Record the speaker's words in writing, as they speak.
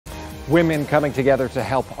Women coming together to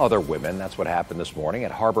help other women. That's what happened this morning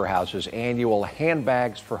at Harbor House's annual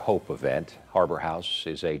Handbags for Hope event. Harbor House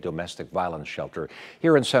is a domestic violence shelter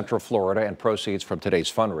here in Central Florida, and proceeds from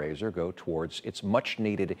today's fundraiser go towards its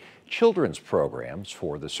much-needed children's programs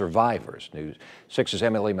for the survivors. News 6's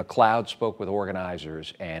Emily McLeod spoke with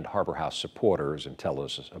organizers and Harbor House supporters and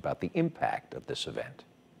tells us about the impact of this event.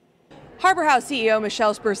 Harbor House CEO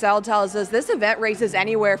Michelle Spursell tells us this event raises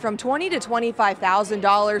anywhere from $20,000 to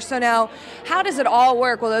 $25,000. So now, how does it all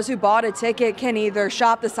work? Well, those who bought a ticket can either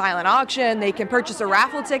shop the silent auction, they can purchase a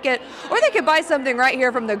raffle ticket, or they can buy something right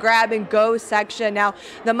here from the grab and go section. Now,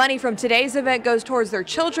 the money from today's event goes towards their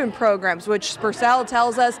children programs, which Spursell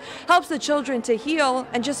tells us helps the children to heal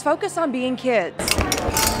and just focus on being kids.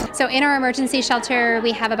 So in our emergency shelter,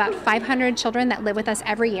 we have about 500 children that live with us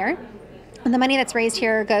every year. And the money that's raised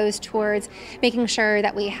here goes towards making sure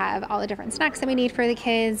that we have all the different snacks that we need for the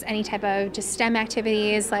kids, any type of just STEM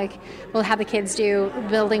activities, like we'll have the kids do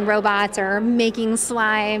building robots or making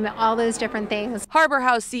slime, all those different things. Harbor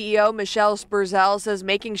House CEO Michelle Spursell says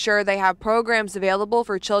making sure they have programs available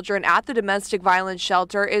for children at the domestic violence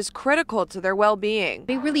shelter is critical to their well-being.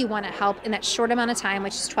 We really want to help in that short amount of time,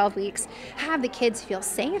 which is 12 weeks, have the kids feel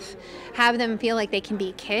safe, have them feel like they can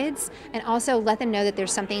be kids, and also let them know that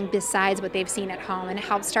there's something besides what they've seen at home, and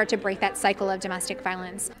help start to break that cycle of domestic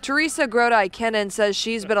violence. Teresa Grodi-Kennan says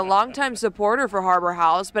she's been a longtime supporter for Harbor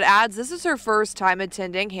House, but adds this is her first time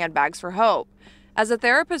attending Handbags for Hope. As a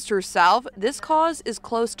therapist herself, this cause is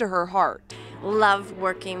close to her heart. Love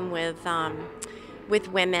working with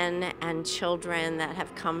women and children that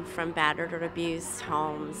have come from battered or abused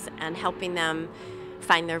homes and helping them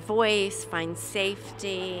find their voice, find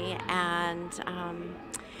safety, and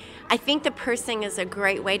I think the pursing is a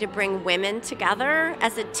great way to bring women together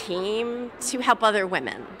as a team to help other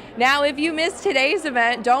women. Now, if you missed today's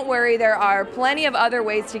event, don't worry, there are plenty of other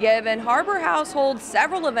ways to give, and Harbor House holds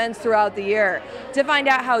several events throughout the year. To find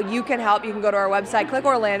out how you can help, you can go to our website,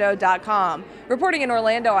 clickorlando.com. Reporting in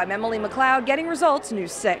Orlando, I'm Emily McLeod, Getting Results,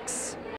 News 6.